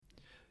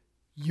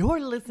You're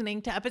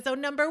listening to episode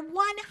number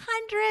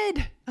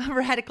 100 of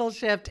Radical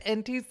Shift.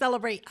 And to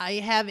celebrate, I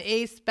have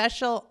a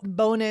special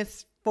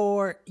bonus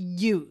for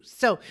you.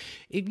 So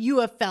if you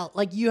have felt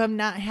like you have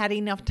not had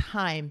enough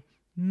time,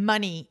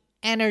 money,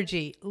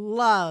 energy,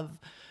 love,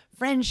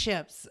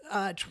 friendships,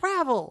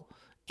 travel,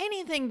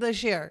 anything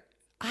this year,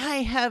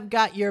 I have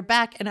got your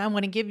back, and I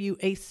want to give you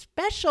a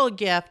special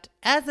gift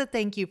as a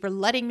thank you for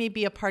letting me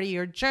be a part of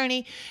your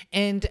journey.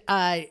 And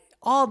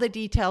all the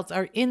details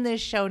are in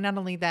this show. Not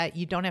only that,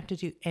 you don't have to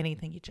do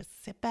anything. You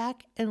just sit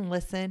back and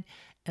listen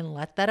and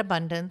let that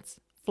abundance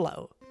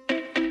flow.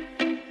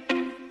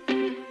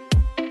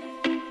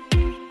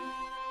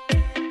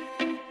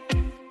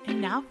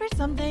 And now for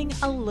something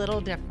a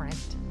little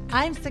different.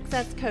 I'm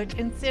success coach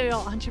and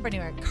serial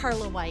entrepreneur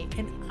Carla White,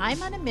 and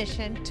I'm on a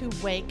mission to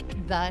wake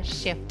the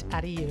shift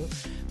out of you.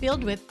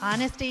 Filled with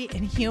honesty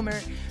and humor,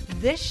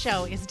 this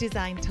show is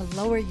designed to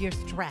lower your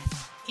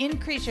stress,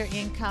 increase your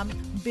income,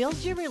 build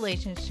your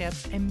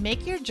relationships, and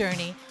make your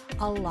journey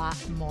a lot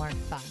more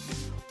fun.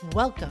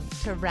 Welcome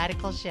to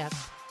Radical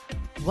Shift.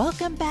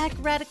 Welcome back,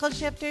 Radical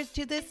Shifters,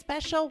 to this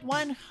special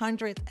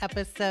 100th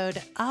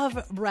episode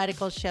of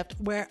Radical Shift,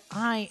 where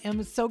I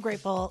am so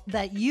grateful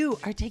that you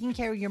are taking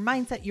care of your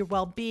mindset, your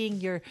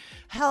well-being, your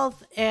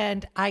health,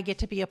 and I get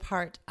to be a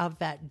part of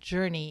that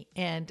journey.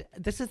 And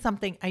this is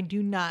something I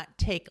do not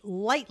take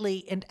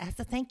lightly. And as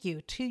a thank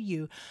you to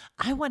you,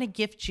 I want to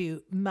gift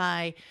you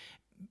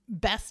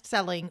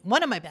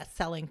one of my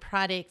best-selling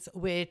products,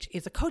 which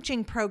is a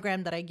coaching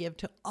program that I give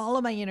to all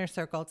of my inner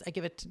circles.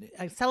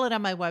 I sell it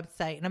on my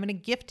website, and I'm going to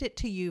gift it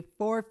to you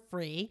for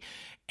free.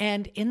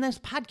 And in this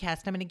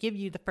podcast, I'm going to give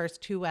you the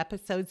first 2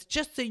 episodes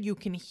just so you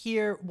can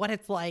hear what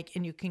it's like,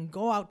 and you can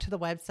go out to the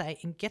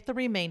website and get the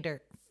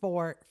remainder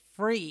for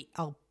free.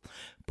 I'll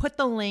put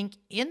the link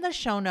in the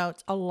show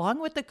notes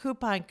along with the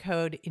coupon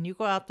code, and you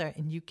go out there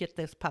and you get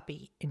this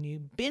puppy and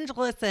you binge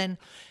listen.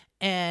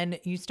 And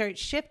you start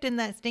shifting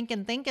that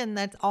stinking thinking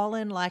that's all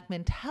in lack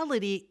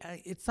mentality.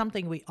 It's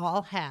something we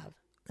all have.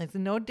 There's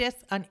no diss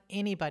on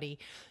anybody.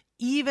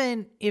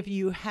 Even if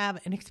you have,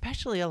 and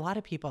especially a lot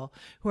of people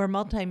who are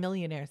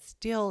multimillionaires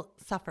still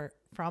suffer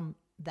from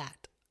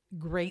that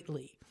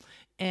greatly.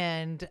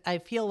 And I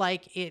feel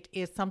like it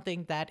is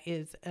something that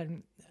is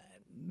an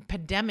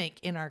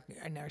pandemic in our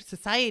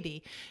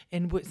society,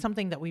 and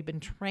something that we've been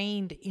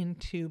trained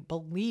into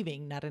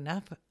believing not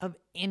enough of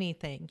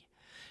anything.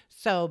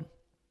 So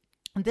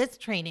this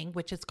training,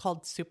 which is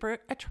called Super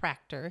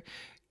Attractor,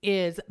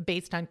 is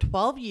based on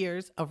 12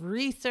 years of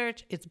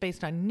research. It's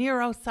based on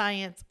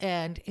neuroscience,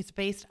 and it's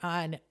based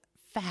on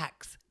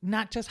facts,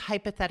 not just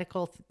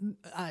hypothetical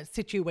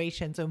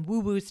situations and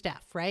woo-woo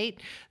stuff,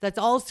 right? That's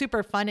all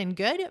super fun and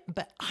good,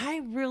 but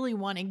I really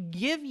want to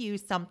give you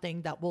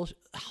something that will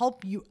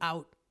help you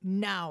out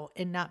now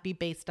and not be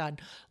based on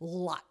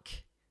luck,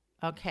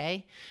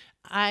 okay?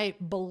 I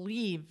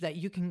believe that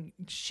you can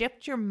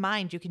shift your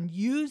mind. You can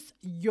use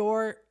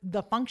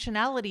the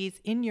functionalities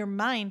in your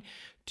mind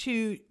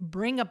to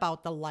bring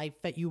about the life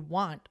that you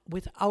want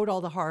without all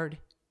the hard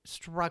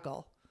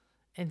struggle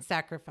and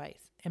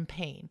sacrifice and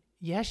pain.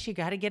 Yes, you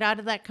got to get out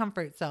of that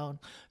comfort zone,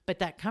 but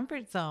that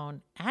comfort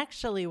zone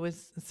actually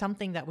was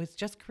something that was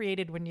just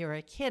created when you were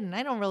a kid. And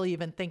I don't really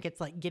even think it's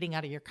like getting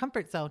out of your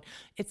comfort zone.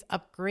 It's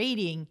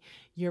upgrading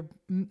your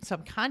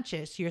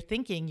subconscious, your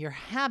thinking, your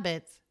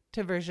habits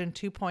to version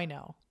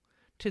 2.0,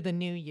 to the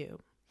new you.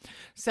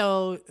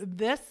 So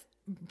this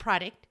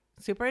product,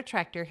 Super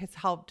Attractor, has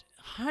helped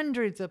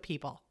hundreds of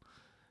people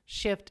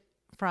shift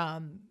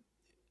from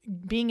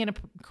being in a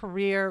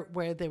career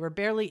where they were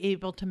barely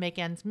able to make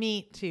ends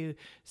meet to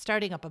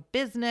starting up a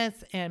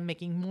business and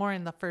making more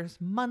in the first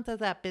month of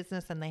that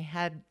business than they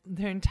had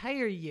their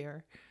entire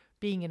year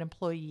being an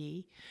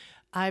employee.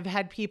 I've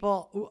had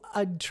people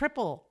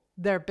triple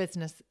their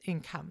business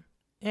income.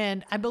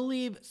 And I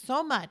believe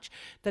so much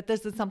that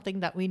this is something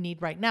that we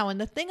need right now. And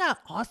the thing I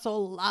also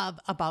love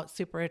about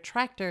Super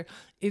Attractor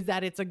is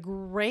that it's a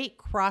great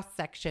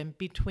cross-section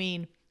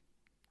between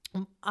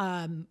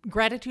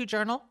Gratitude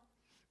Journal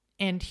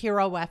and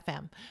Hero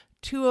FM,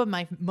 2 of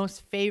my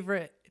most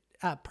favorite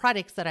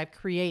products that I've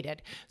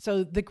created.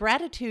 So the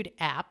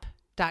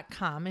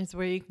gratitudeapp.com is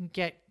where you can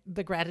get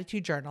the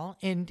Gratitude Journal,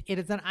 and it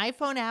is an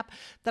iPhone app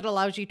that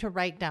allows you to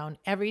write down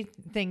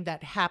everything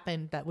that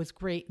happened that was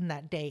great in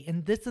that day.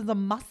 And this is a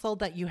muscle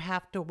that you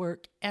have to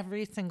work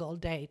every single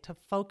day to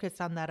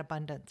focus on that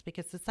abundance,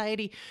 because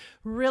society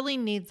really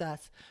needs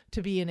us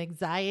to be in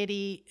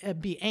anxiety,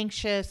 be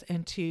anxious,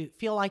 and to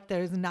feel like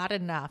there's not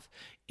enough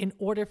in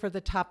order for the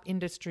top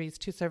industries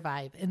to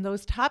survive. And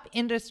those top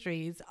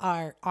industries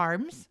are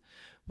arms,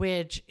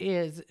 which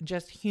is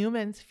just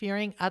humans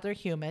fearing other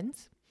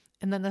humans.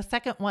 And then the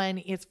second one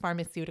is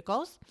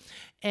pharmaceuticals.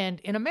 And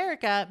in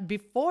America,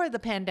 before the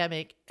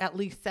pandemic, at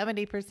least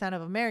 70%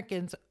 of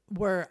Americans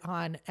were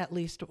on at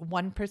least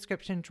one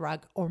prescription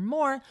drug or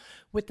more,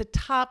 with the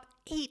top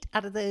 8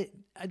 out of the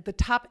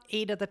top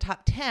 8 of the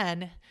top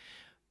 10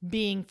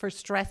 being for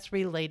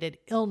stress-related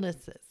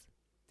illnesses.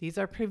 These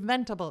are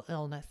preventable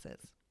illnesses.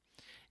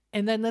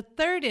 And then the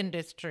third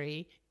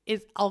industry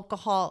is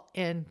alcohol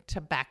and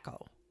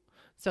tobacco.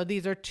 So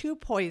these are two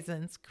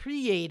poisons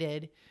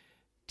created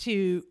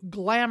to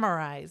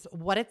glamorize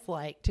what it's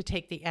like to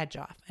take the edge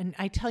off. And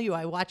I tell you,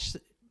 I watch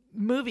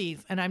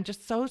movies and I'm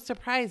just so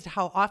surprised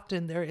how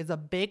often there is a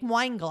big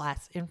wine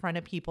glass in front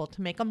of people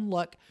to make them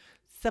look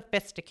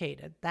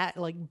sophisticated. That,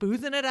 like,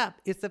 boozing it up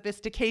is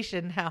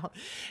sophistication now.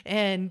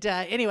 And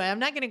anyway, I'm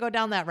not going to go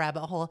down that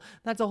rabbit hole.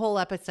 That's a whole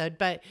episode.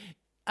 But,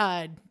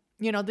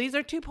 these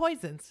are two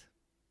poisons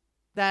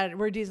that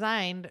were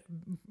designed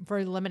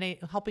for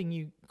helping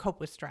you cope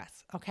with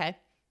stress. Okay.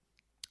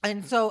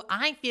 And so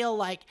I feel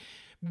like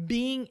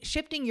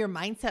shifting your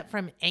mindset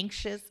from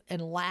anxious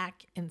and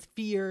lack and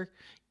fear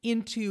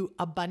into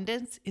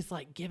abundance is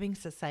like giving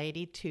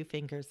society two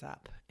fingers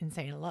up and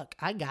saying, look,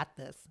 I got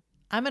this.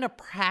 I'm going to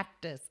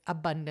practice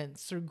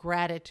abundance through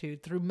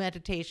gratitude, through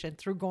meditation,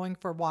 through going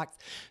for walks,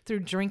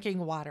 through drinking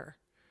water.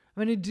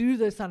 I'm going to do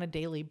this on a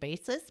daily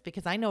basis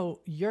because I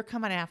know you're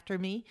coming after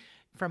me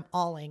from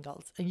all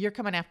angles. And you're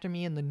coming after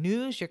me in the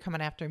news. You're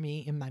coming after me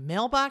in my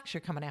mailbox.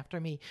 You're coming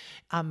after me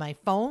on my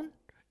phone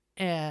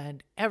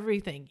and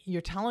everything.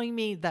 You're telling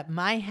me that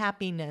my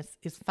happiness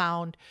is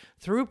found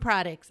through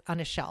products on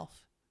a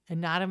shelf and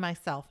not in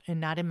myself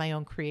and not in my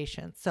own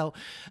creation. So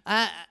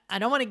I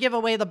don't want to give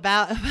away the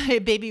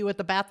baby with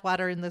the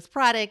bathwater in this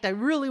product. I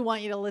really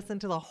want you to listen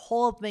to the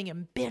whole thing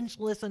and binge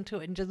listen to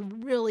it and just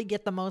really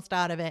get the most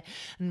out of it.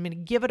 I'm going to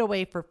give it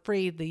away for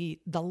free.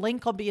 The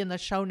link will be in the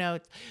show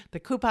notes. The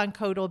coupon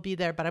code will be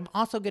there, but I'm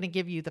also going to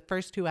give you the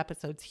first 2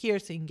 episodes here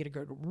so you can get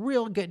a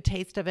real good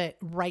taste of it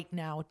right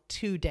now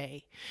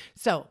today.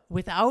 So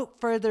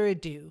without further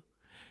ado,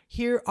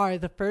 here are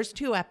the first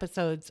 2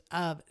 episodes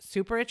of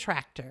Super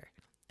Attractor,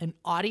 an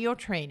audio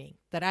training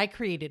that I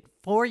created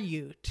for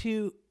you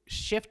to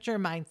shift your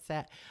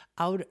mindset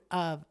out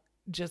of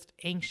just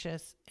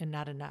anxious and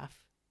not enough.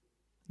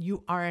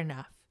 You are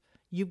enough.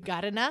 You've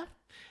got enough.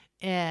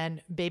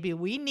 And baby,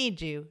 we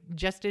need you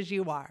just as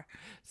you are.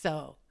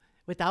 So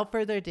without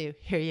further ado,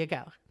 here you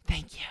go.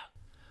 Thank you.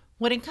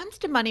 When it comes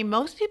to money,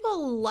 most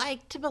people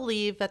like to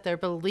believe that their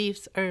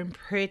beliefs are in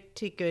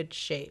pretty good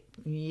shape.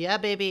 Yeah,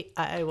 baby,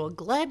 I will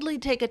gladly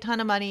take a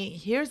ton of money.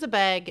 Here's a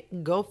bag.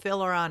 Go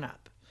fill her on up.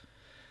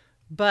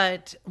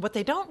 But what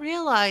they don't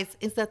realize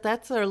is that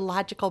that's their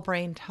logical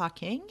brain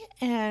talking,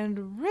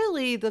 and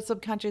really the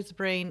subconscious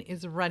brain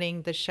is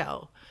running the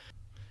show.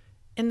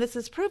 And this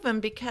is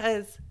proven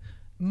because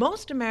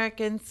most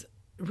Americans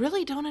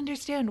really don't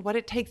understand what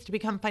it takes to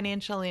become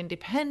financially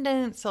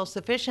independent,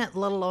 self-sufficient,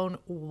 let alone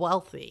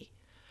wealthy.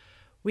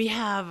 We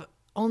have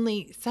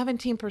only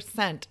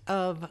 17%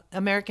 of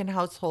American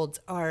households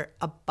are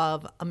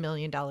above $1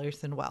 million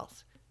in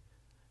wealth.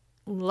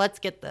 Let's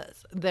get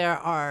this.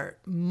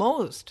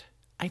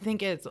 I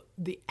think it's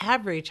the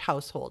average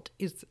household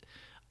is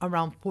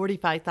around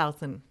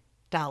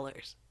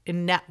 $45,000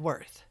 in net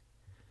worth.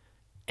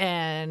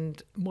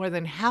 And more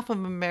than half of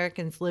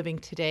Americans living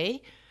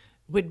today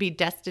would be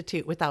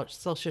destitute without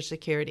Social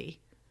Security.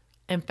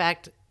 In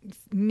fact,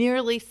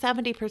 nearly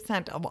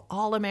 70% of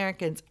all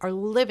Americans are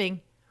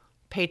living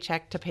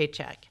paycheck to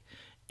paycheck.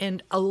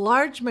 And a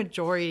large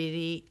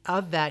majority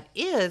of that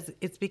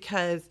it's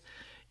because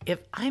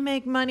if I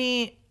make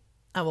money,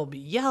 I will be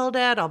yelled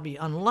at, I'll be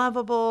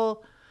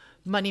unlovable,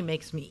 money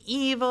makes me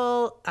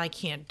evil, I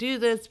can't do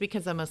this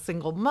because I'm a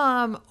single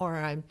mom, or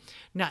I'm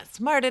not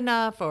smart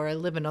enough, or I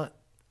live in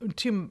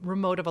too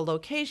remote of a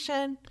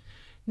location.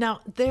 Now,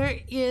 there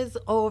is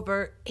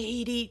over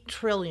 $80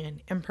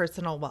 trillion in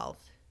personal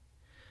wealth.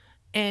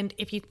 And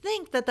if you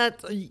think that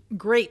that's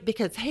great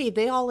because, hey,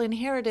 they all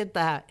inherited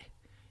that,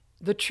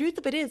 the truth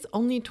of it is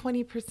only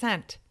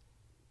 20%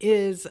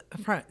 is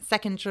from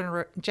second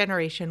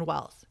generation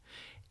wealth.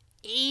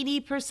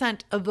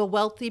 80% of the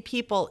wealthy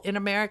people in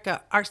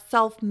America are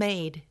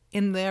self-made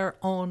in their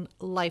own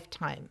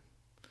lifetime.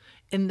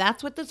 And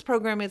that's what this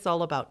program is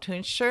all about, to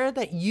ensure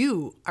that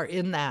you are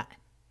in that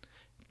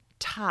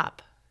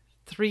top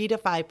 3 to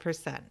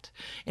 5%.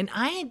 And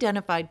I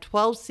identified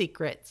 12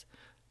 secrets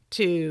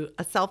to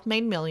a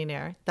self-made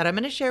millionaire that I'm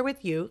going to share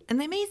with you. And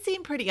they may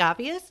seem pretty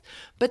obvious,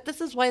 but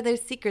this is why they're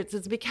secrets,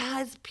 is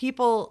because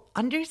people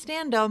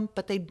understand them,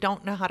 but they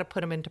don't know how to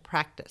put them into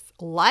practice.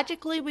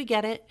 Logically, we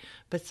get it,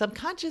 but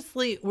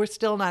subconsciously, we're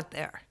still not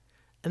there.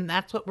 And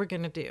that's what we're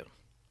going to do.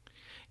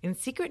 And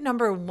secret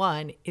number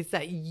 1 is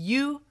that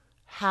you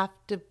have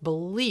to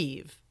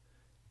believe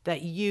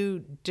that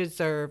you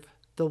deserve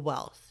the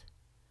wealth.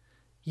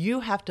 You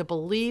have to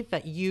believe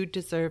that you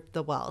deserve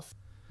the wealth.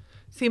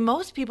 See,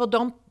 most people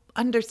don't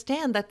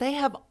understand that they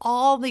have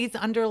all these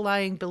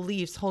underlying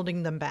beliefs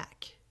holding them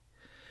back.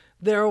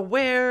 They're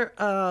aware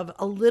of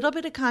a little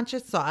bit of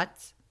conscious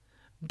thoughts,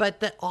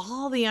 but that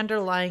all the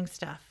underlying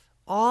stuff,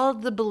 all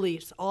the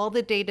beliefs, all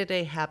the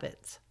day-to-day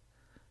habits,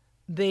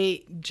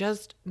 they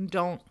just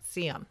don't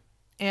see them.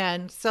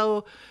 And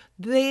so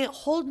they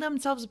hold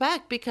themselves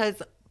back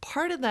because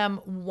part of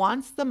them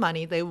wants the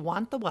money, they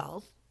want the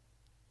wealth,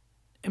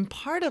 and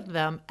part of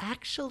them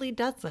actually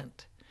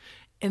doesn't.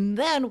 And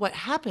then what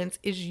happens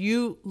is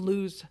you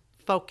lose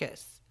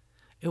focus.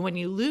 And when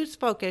you lose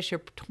focus,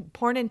 you're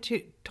torn in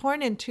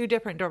two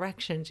different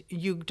directions.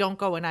 You don't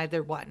go in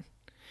either one.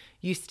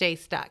 You stay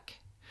stuck.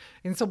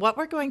 And so what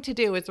we're going to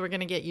do is we're going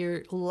to get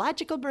your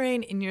logical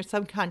brain and your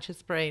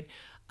subconscious brain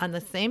on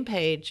the same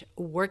page,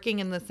 working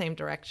in the same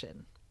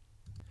direction.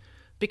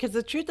 Because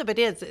the truth of it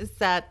is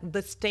that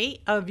the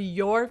state of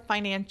your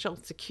financial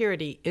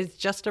security is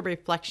just a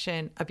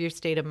reflection of your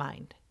state of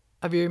mind,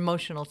 of your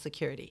emotional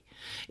security.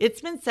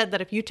 It's been said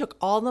that if you took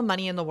all the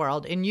money in the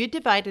world and you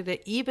divided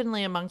it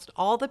evenly amongst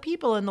all the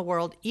people in the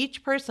world,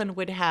 each person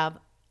would have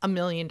 $1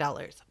 million.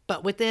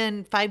 But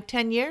within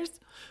 5-10 years,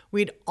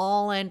 we'd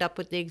all end up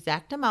with the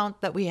exact amount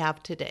that we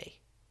have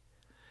today.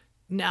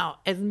 Now,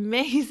 as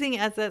amazing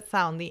as that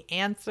sounds, the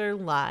answer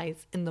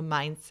lies in the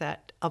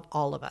mindset of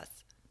all of us.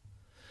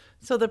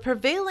 So the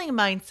prevailing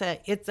mindset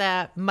is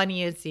that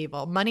money is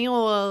evil. Money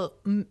will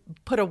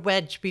put a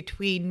wedge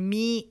between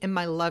me and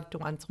my loved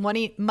ones.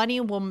 Money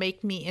will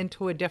make me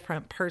into a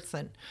different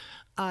person.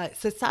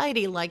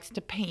 Society likes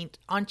to paint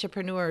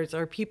entrepreneurs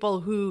or people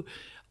who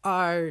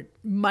are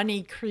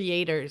money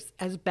creators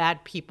as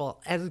bad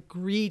people, as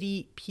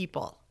greedy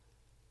people.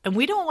 And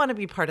we don't want to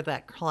be part of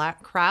that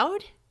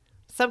crowd.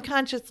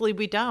 Subconsciously,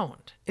 we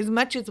don't. As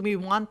much as we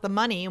want the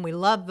money and we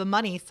love the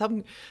money,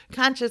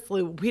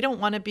 subconsciously, we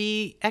don't want to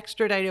be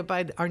extradited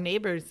by our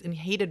neighbors and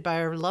hated by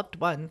our loved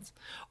ones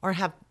or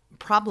have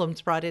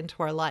problems brought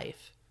into our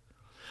life.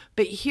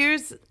 But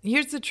here's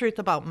the truth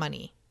about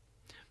money.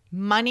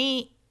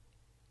 Money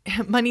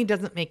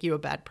doesn't make you a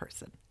bad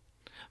person.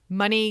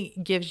 Money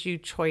gives you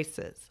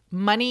choices.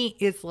 Money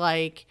is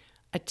like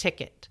a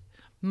ticket.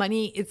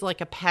 Money is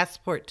like a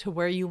passport to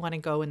where you want to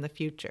go in the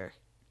future.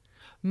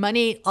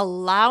 Money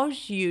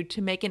allows you to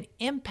make an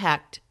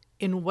impact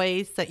in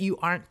ways that you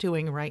aren't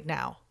doing right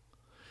now.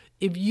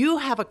 If you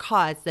have a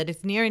cause that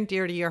is near and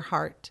dear to your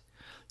heart,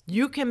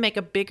 you can make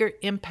a bigger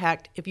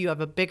impact if you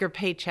have a bigger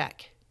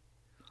paycheck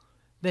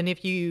than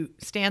if you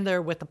stand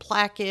there with a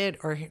placard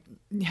or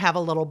have a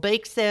little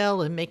bake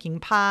sale and making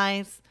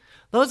pies.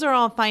 Those are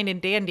all fine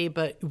and dandy,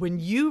 but when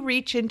you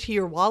reach into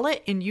your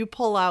wallet and you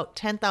pull out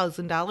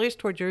 $10,000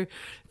 towards your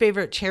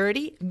favorite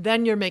charity,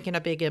 then you're making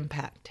a big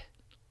impact.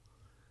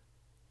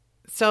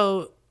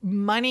 So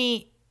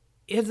money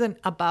isn't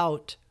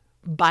about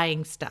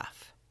buying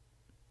stuff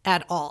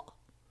at all.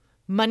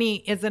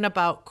 Money isn't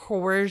about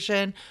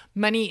coercion.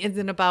 Money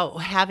isn't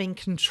about having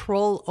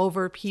control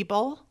over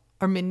people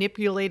or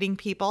manipulating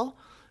people.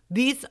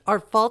 These are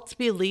false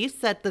beliefs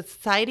that the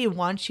society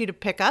wants you to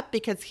pick up,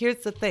 because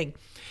here's the thing.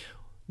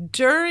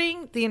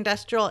 During the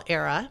industrial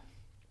era,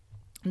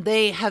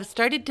 they have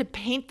started to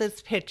paint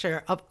this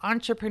picture of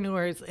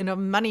entrepreneurs and of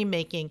money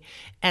making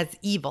as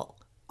evil.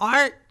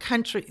 Our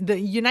country, the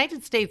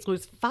United States,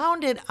 was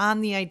founded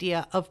on the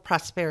idea of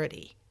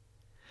prosperity.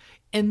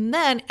 And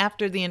then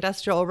after the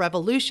Industrial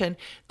Revolution,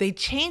 they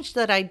changed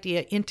that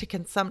idea into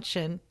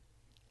consumption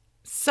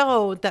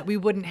so that we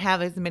wouldn't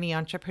have as many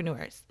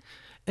entrepreneurs.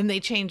 And they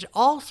changed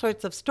all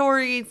sorts of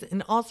stories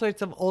and all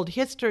sorts of old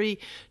history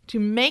to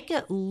make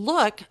it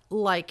look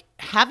like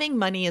having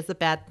money is a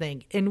bad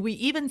thing. And we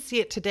even see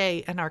it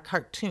today in our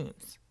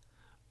cartoons.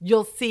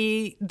 You'll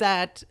see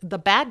that the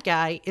bad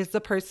guy is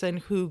the person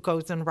who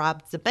goes and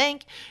robs the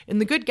bank,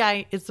 and the good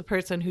guy is the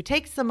person who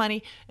takes the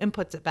money and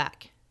puts it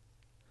back.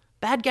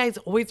 Bad guys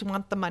always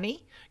want the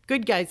money.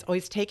 Good guys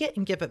always take it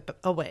and give it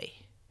away.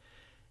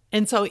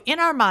 And so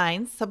in our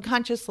minds,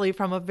 subconsciously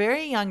from a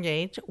very young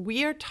age,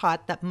 we are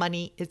taught that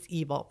money is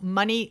evil.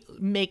 Money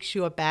makes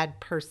you a bad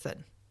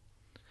person.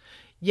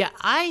 Yeah,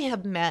 I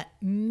have met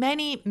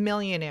many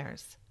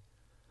millionaires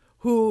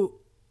who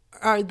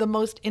are the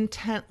most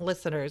intent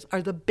listeners,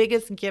 are the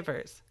biggest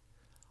givers.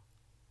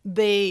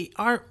 They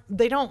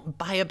don't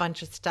buy a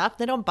bunch of stuff.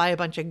 They don't buy a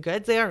bunch of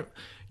goods. They aren't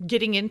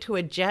getting into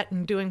a jet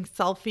and doing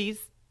selfies.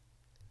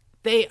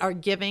 They are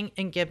giving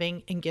and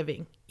giving and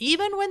giving.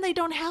 Even when they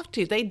don't have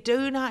to. They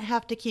do not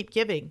have to keep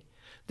giving.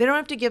 They don't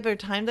have to give their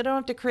time. They don't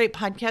have to create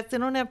podcasts. They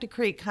don't have to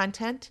create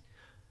content.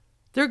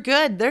 They're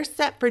good. They're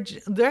set for,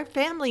 their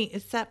family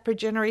is set for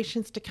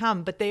generations to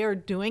come, but they are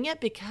doing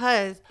it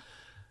because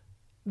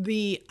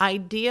the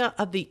idea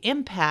of the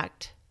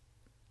impact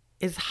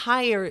is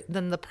higher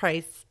than the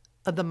price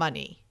of the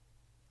money.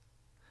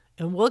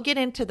 And we'll get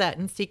into that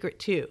in secret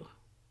too.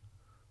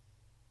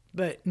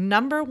 But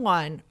number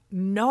one,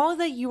 know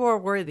that you are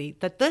worthy,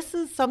 that this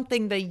is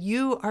something that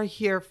you are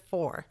here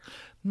for.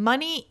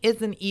 Money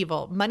isn't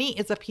evil. Money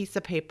is a piece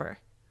of paper.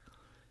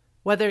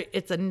 Whether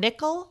it's a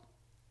nickel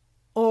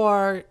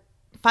or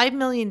 $5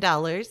 million,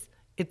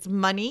 it's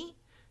money.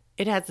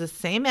 It has the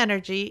same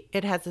energy.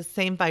 It has the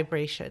same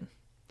vibration.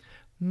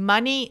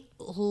 Money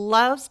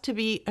loves to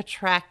be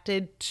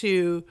attracted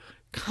to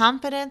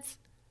confidence,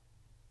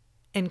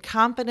 and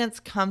confidence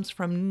comes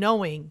from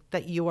knowing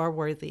that you are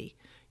worthy.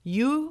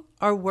 You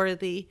are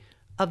worthy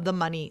of the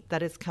money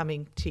that is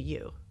coming to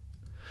you.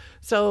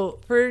 So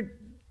for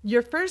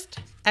your first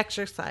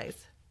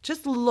exercise,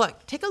 just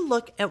take a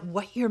look at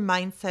what your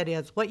mindset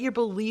is, what your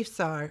beliefs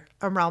are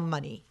around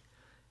money.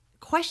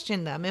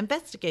 Question them,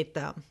 investigate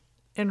them,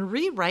 and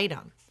rewrite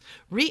them.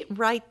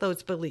 Rewrite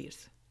those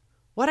beliefs.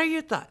 What are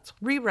your thoughts?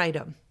 Rewrite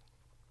them.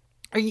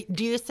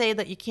 Do you say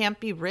that you can't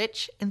be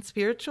rich and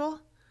spiritual?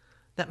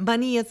 That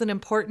money isn't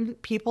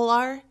important, people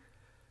are?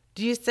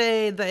 Do you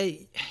say that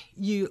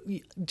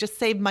you just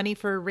save money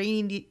for a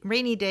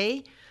rainy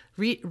day?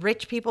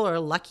 Rich people are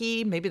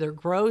lucky. Maybe they're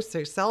gross,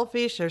 they're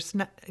selfish, they're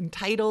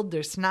entitled,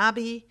 they're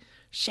snobby,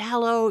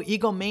 shallow,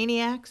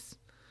 egomaniacs.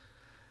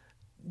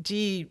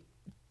 Do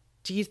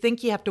you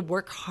think you have to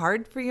work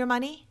hard for your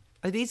money?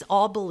 Are these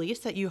all beliefs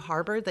that you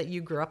harbor, that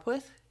you grew up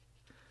with?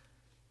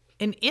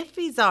 And if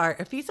these are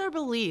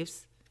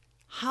beliefs,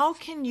 how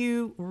can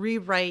you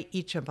rewrite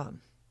each of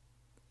them?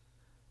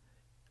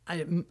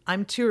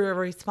 I'm too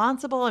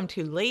irresponsible, I'm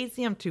too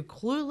lazy, I'm too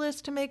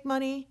clueless to make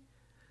money.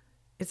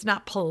 It's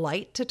not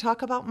polite to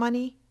talk about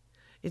money.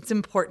 It's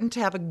important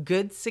to have a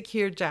good,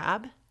 secure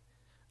job.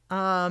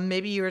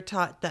 Maybe you were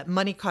taught that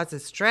money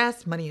causes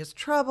stress, money is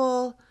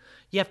trouble.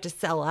 You have to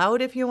sell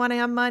out if you want to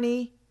have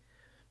money.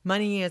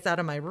 Money is out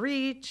of my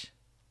reach.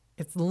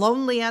 It's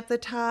lonely at the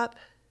top.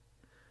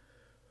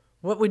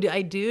 What would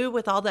I do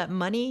with all that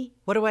money?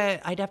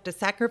 I'd have to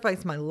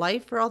sacrifice my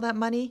life for all that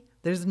money.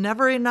 There's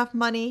never enough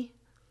money.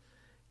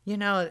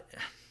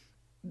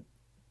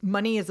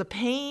 Money is a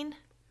pain.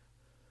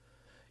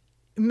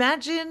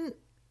 Imagine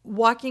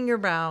walking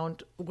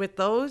around with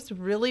those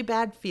really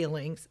bad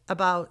feelings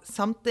about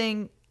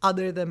something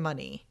other than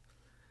money.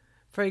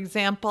 For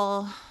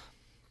example,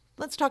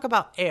 let's talk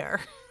about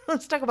air.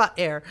 Let's talk about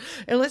air.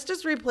 And let's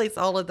just replace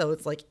all of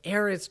those, like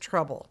air is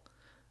trouble.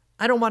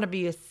 I don't want to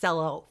be a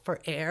sellout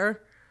for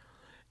air.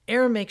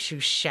 Air makes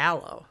you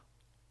shallow.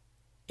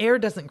 Air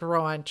doesn't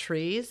grow on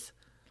trees.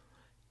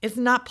 It's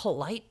not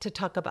polite to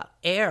talk about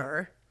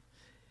air.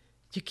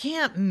 You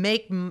can't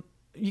make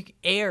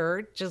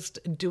air just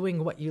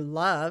doing what you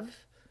love.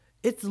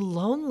 It's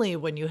lonely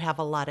when you have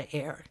a lot of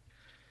air.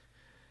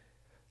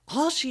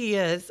 All she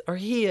is, or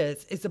he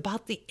is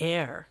about the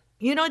air.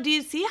 Do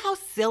you see how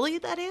silly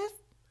that is?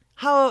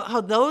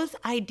 How those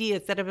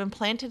ideas that have been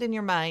planted in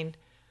your mind,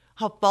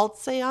 how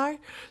false they are?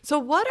 So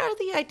what are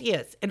the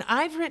ideas? And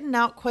I've written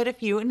out quite a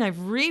few, and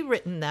I've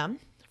rewritten them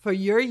for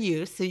your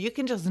use, so you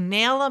can just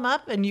nail them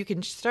up and you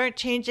can start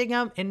changing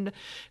them and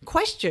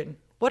question,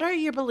 what are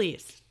your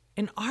beliefs?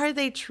 And are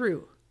they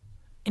true?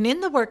 And in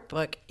the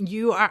workbook,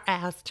 you are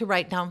asked to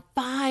write down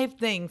 5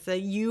 things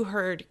that you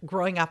heard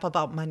growing up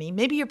about money.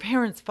 Maybe your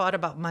parents fought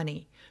about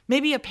money.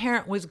 Maybe a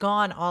parent was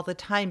gone all the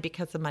time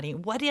because of money.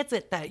 What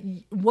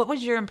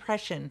was your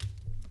impression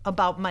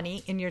about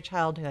money in your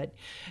childhood?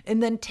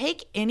 And then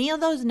take any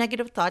of those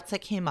negative thoughts that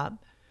came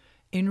up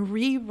and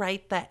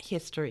rewrite that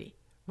history.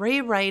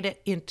 Rewrite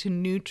it into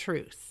new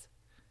truths.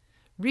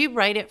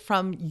 Rewrite it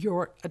from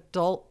your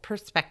adult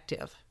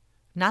perspective,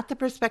 not the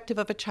perspective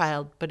of a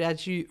child, but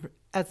as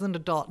an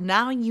adult.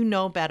 Now you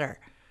know better.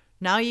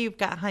 Now you've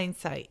got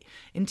hindsight.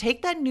 And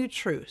take that new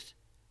truth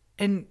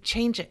and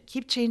change it.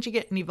 Keep changing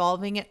it and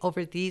evolving it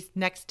over these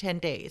next 10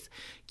 days.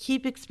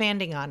 Keep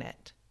expanding on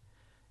it.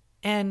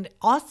 And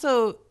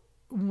also,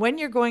 when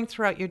you're going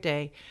throughout your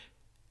day,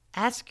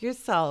 ask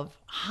yourself,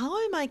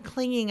 how am I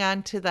clinging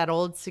on to that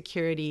old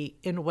security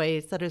in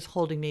ways that is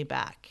holding me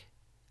back?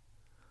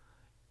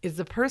 Is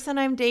the person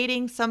I'm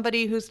dating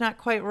somebody who's not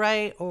quite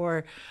right?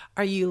 Or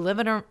are you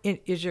living,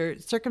 is your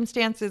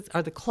circumstances,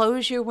 are the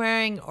clothes you're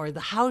wearing or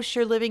the house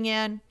you're living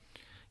in,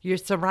 your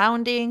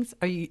surroundings,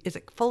 is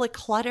it full of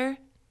clutter?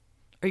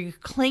 Are you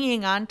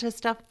clinging on to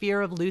stuff,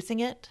 fear of losing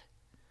it?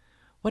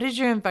 What does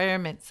your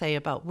environment say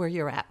about where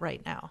you're at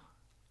right now?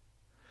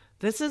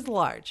 This is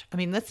large.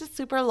 This is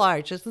super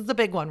large. This is the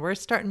big one. We're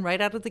starting right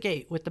out of the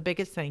gate with the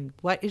biggest thing.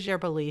 What is your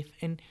belief?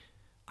 And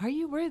are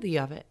you worthy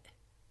of it?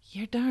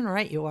 You're darn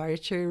right you are.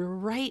 It's your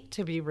right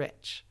to be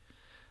rich.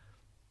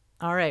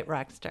 All right,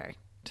 Rockstar.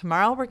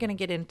 Tomorrow we're going to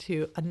get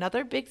into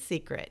another big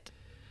secret.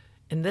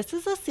 And this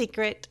is a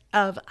secret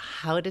of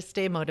how to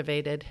stay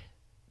motivated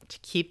to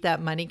keep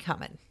that money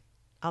coming.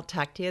 I'll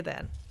talk to you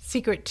then.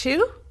 Secret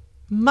 2,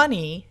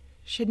 money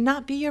should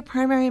not be your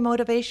primary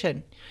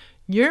motivation.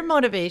 Your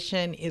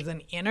motivation is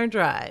an inner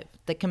drive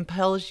that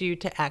compels you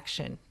to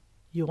action.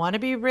 You want to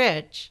be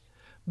rich,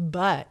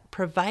 but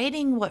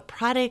providing what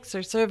products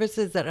or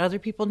services that other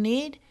people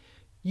need,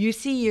 you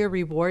see your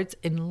rewards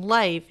in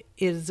life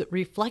is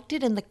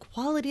reflected in the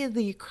quality of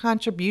the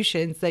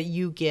contributions that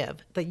you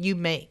give, that you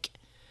make.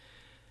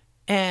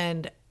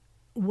 And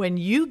when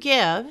you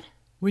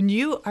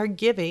are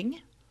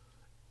giving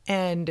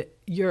and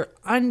you're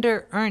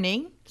under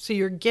earning, so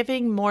you're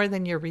giving more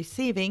than you're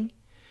receiving,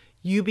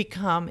 you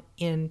become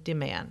in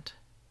demand.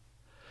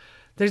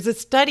 There's a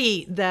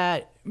study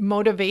that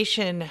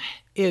motivation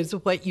is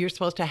what you're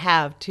supposed to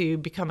have to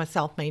become a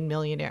self-made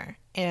millionaire.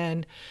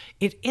 And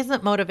it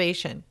isn't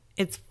motivation,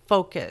 it's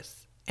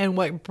focus. And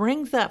what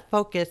brings that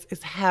focus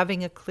is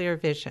having a clear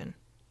vision.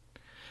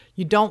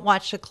 You don't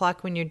watch the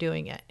clock when you're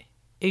doing it.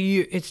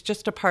 It's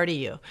just a part of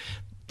you.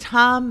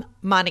 Tom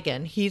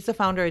Monaghan, he's the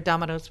founder of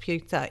Domino's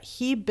Pizza.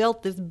 He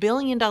built this $1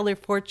 billion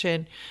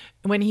fortune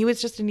when he was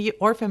just an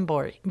orphan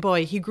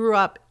boy. He grew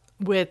up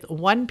with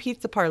one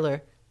pizza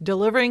parlor,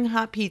 delivering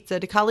hot pizza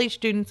to college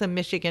students in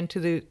Michigan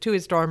to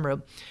his dorm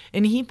room.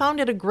 And he found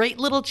it a great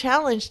little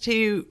challenge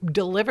to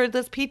deliver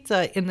this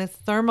pizza in this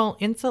thermal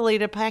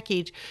insulated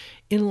package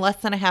in less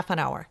than a half an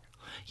hour.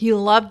 He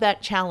loved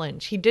that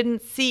challenge. He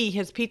didn't see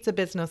his pizza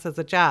business as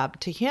a job.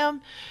 To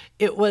him,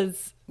 it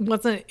was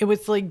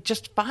like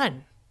just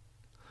fun.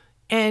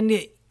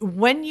 And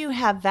when you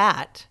have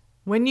that,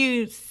 when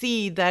you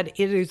see that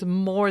it is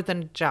more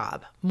than a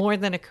job, more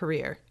than a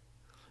career,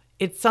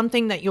 it's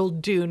something that you'll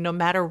do no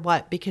matter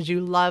what because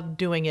you love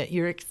doing it.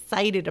 You're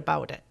excited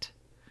about it.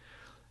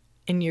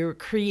 And you're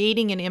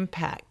creating an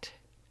impact.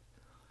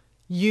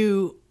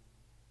 You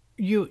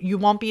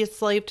won't be a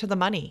slave to the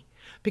money.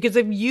 Because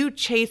if you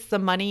chase the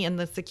money and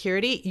the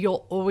security,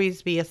 you'll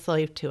always be a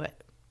slave to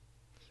it.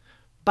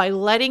 By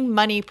letting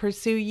money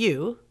pursue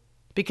you,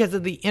 because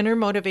of the inner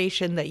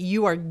motivation that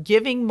you are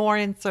giving more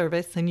in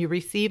service than you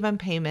receive in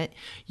payment,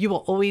 you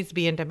will always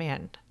be in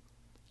demand.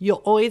 You'll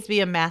always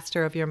be a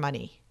master of your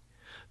money.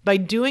 By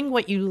doing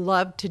what you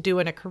love to do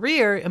in a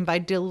career and by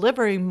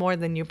delivering more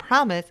than you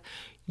promise,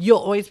 you'll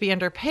always be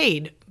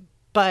underpaid.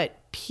 But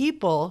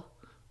people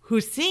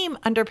who seem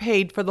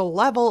underpaid for the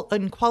level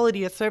and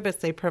quality of service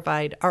they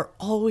provide are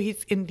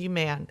always in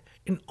demand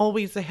and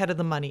always ahead of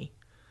the money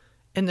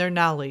in their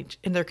knowledge,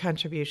 in their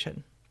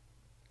contribution.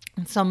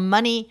 And so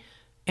money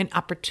and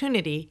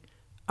opportunity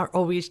are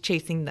always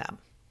chasing them.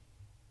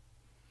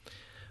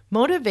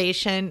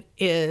 Motivation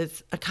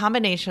is a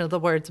combination of the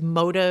words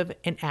motive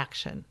and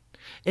action.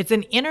 It's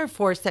an inner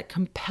force that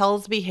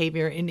compels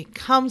behavior, and it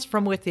comes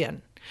from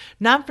within,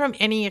 not from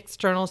any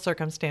external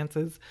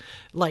circumstances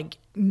like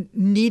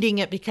needing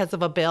it because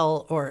of a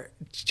bill or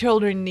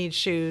children need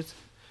shoes.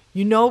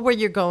 You know where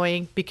you're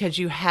going because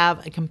you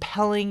have a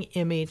compelling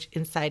image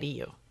inside of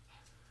you.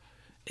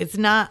 It's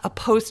not a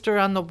poster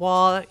on the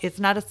wall. It's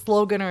not a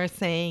slogan or a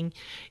saying.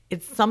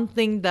 It's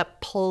something that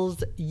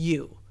pulls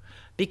you.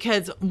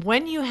 Because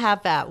when you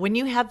have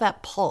that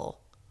pull,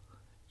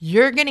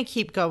 you're going to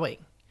keep going.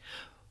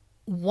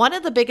 One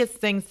of the biggest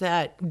things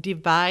that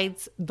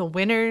divides the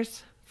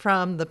winners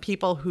from the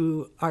people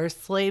who are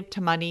slave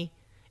to money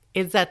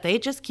is that they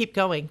just keep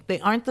going. They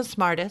aren't the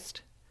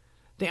smartest.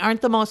 They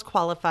aren't the most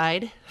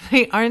qualified.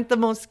 They aren't the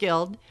most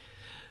skilled.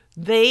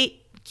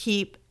 They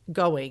keep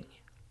going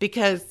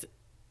because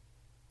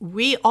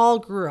we all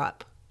grew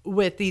up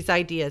with these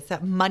ideas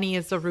that money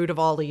is the root of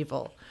all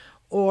evil,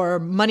 or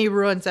money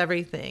ruins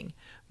everything.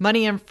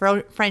 Money and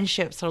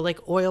friendships are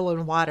like oil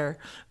and water.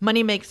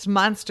 Money makes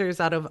monsters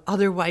out of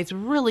otherwise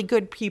really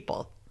good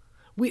people.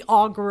 We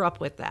all grew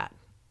up with that.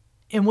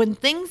 And when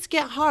things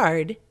get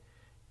hard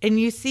and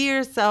you see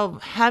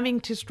yourself having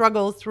to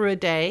struggle through a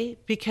day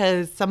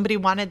because somebody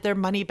wanted their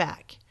money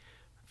back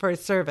for a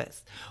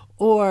service,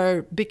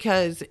 or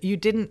because you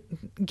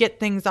didn't get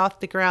things off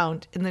the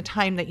ground in the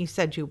time that you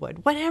said you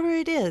would, whatever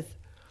it is,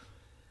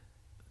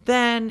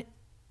 then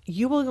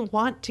you will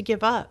want to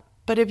give up.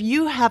 But if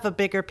you have a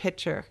bigger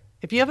picture,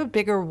 if you have a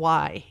bigger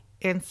why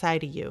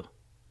inside of you,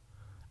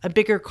 a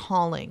bigger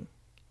calling,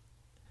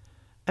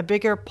 a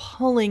bigger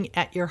pulling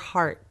at your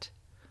heart,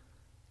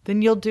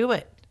 then you'll do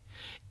it.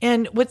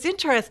 And what's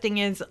interesting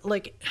is,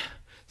 like,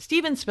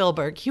 Steven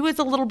Spielberg, he was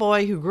a little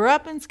boy who grew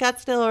up in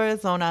Scottsdale,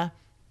 Arizona,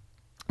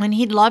 and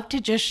he loved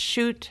to just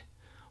shoot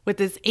with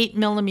his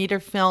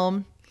 8mm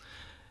film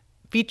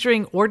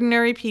featuring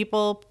ordinary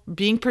people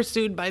being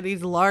pursued by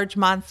these large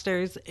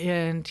monsters.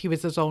 And he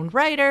was his own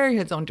writer,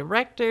 his own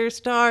director,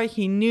 star.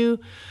 He knew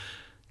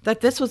that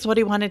this was what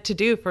he wanted to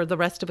do for the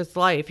rest of his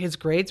life. His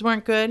grades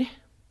weren't good,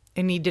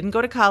 and he didn't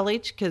go to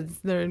college because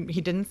he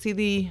didn't see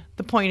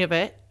the point of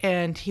it.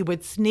 And he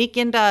would sneak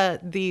into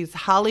these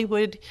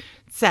Hollywood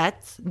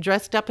sets,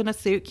 dressed up in a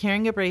suit,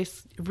 carrying a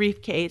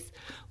briefcase,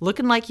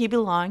 looking like he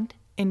belonged.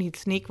 And he'd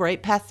sneak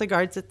right past the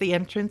guards at the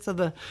entrance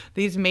of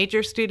these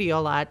major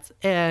studio lots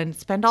and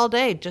spend all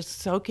day just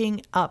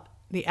soaking up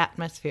the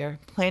atmosphere,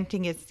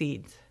 planting his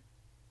seeds.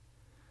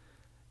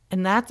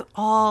 And that's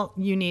all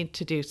you need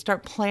to do.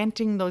 Start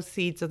planting those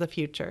seeds of the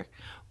future.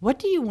 What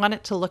do you want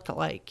it to look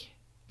like?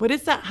 What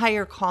is that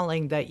higher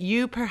calling that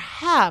you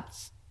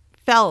perhaps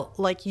felt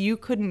like you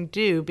couldn't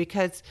do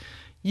because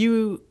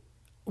you,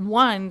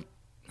 one,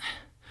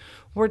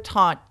 were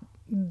taught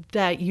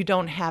that you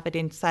don't have it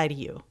inside of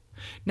you?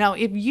 Now,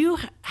 if you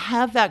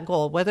have that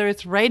goal, whether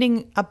it's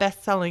writing a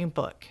best-selling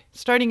book,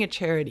 starting a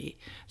charity,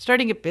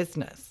 starting a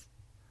business,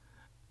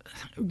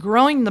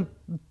 growing the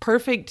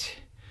perfect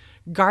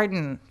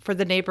garden for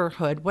the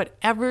neighborhood,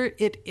 whatever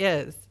it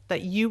is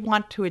that you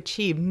want to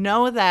achieve,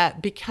 know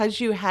that because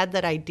you had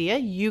that idea,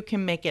 you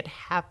can make it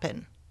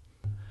happen.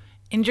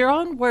 And your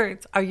own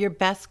words are your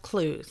best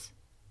clues.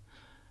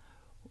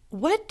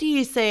 What do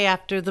you say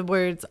after the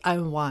words, I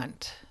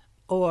want,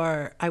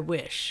 or I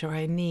wish, or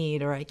I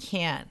need, or I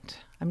can't?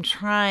 I'm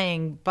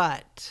trying,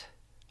 but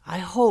I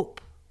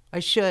hope, I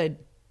should.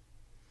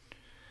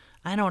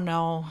 I don't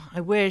know.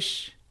 I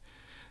wish.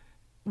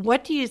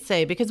 What do you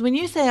say? Because when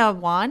you say I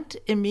want,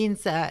 it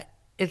means that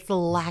it's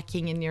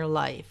lacking in your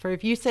life. Or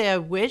if you say I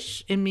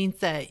wish, it means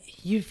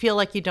that you feel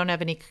like you don't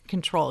have any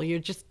control. You're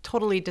just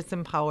totally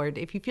disempowered.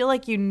 If you feel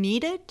like you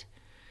need it,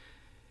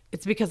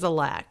 it's because of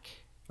lack,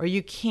 or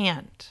you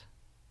can't,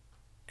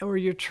 or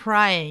you're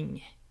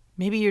trying.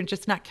 Maybe you're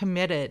just not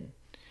committed.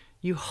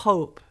 You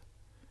hope.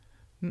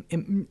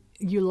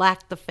 You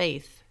lack the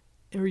faith,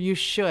 or you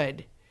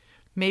should.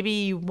 Maybe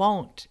you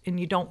won't and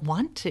you don't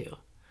want to,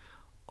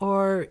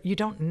 or you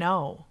don't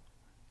know.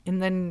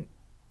 And then,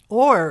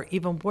 or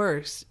even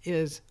worse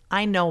is,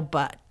 I know,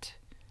 but.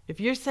 If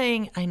you're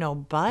saying, I know,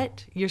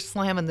 but, you're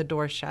slamming the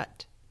door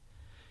shut.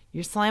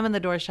 You're slamming the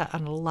door shut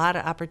on a lot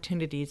of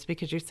opportunities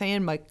because you're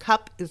saying, my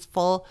cup is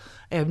full.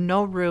 I have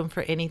no room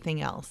for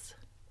anything else.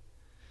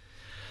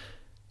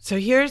 So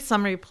here's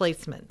some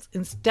replacements.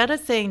 Instead of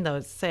saying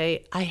those,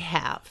 say, I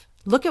have.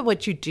 Look at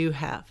what you do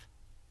have.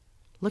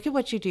 Look at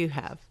what you do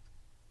have.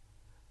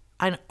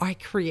 I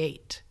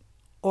create,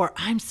 or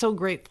I'm so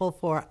grateful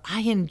for,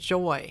 I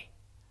enjoy,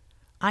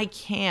 I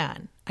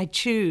can, I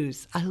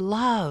choose, I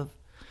love.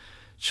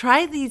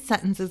 Try these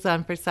sentences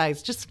on for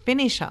size. Just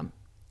finish them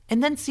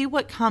and then see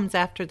what comes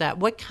after that.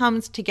 What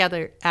comes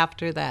together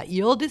after that?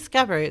 You'll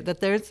discover that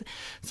there's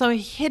some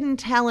hidden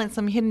talent,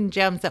 some hidden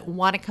gems that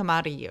want to come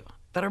out of you,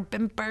 that have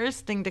been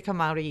bursting to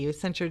come out of you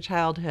since your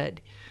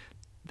childhood,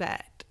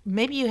 that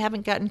maybe you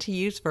haven't gotten to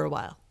use for a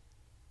while.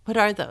 What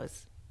are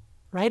those?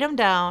 Write them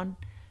down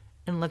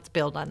and let's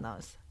build on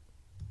those.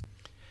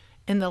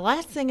 And the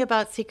last thing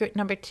about secret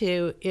number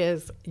 2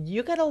 is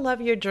you got to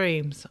love your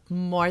dreams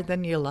more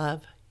than you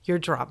love your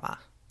drama.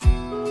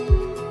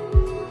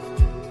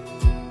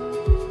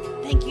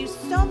 Thank you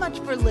so much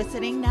for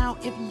listening. Now,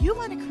 if you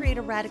want to create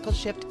a radical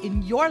shift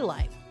in your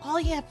life, all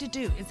you have to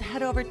do is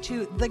head over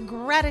to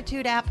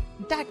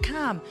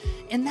thegratitudeapp.com,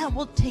 and that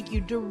will take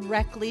you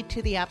directly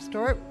to the App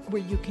Store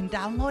where you can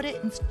download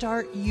it and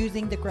start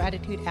using the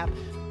Gratitude app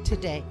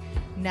today.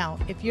 Now,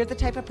 if you're the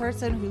type of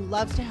person who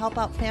loves to help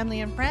out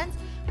family and friends,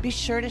 be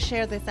sure to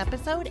share this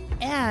episode.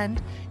 And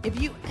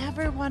if you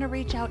ever want to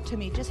reach out to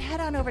me, just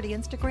head on over to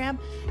Instagram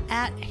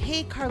at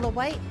Hey Carla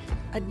White.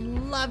 I'd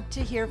love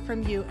to hear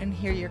from you and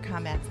hear your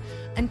comments.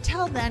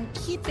 Until then,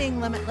 keep being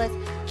limitless,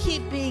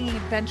 keep being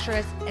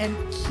adventurous, and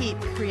keep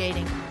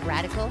creating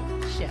radical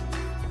shifts.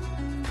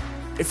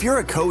 If you're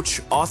a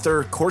coach,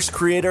 author, course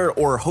creator,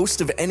 or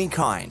host of any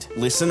kind,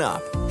 listen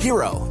up.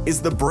 Hero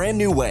is the brand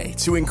new way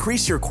to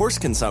increase your course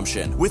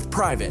consumption with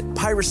private,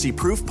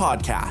 piracy-proof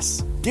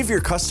podcasts. Give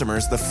your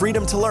customers the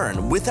freedom to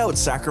learn without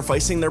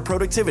sacrificing their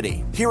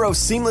productivity. Hero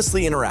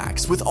seamlessly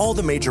interacts with all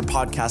the major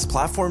podcast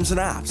platforms and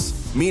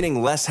apps,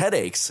 meaning less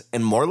headaches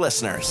and more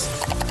listeners.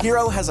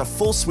 Hero has a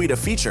full suite of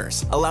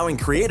features, allowing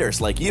creators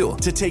like you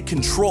to take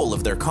control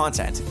of their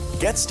content.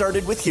 Get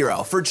started with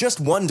Hero for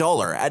just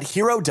 $1 at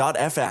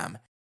hero.fm.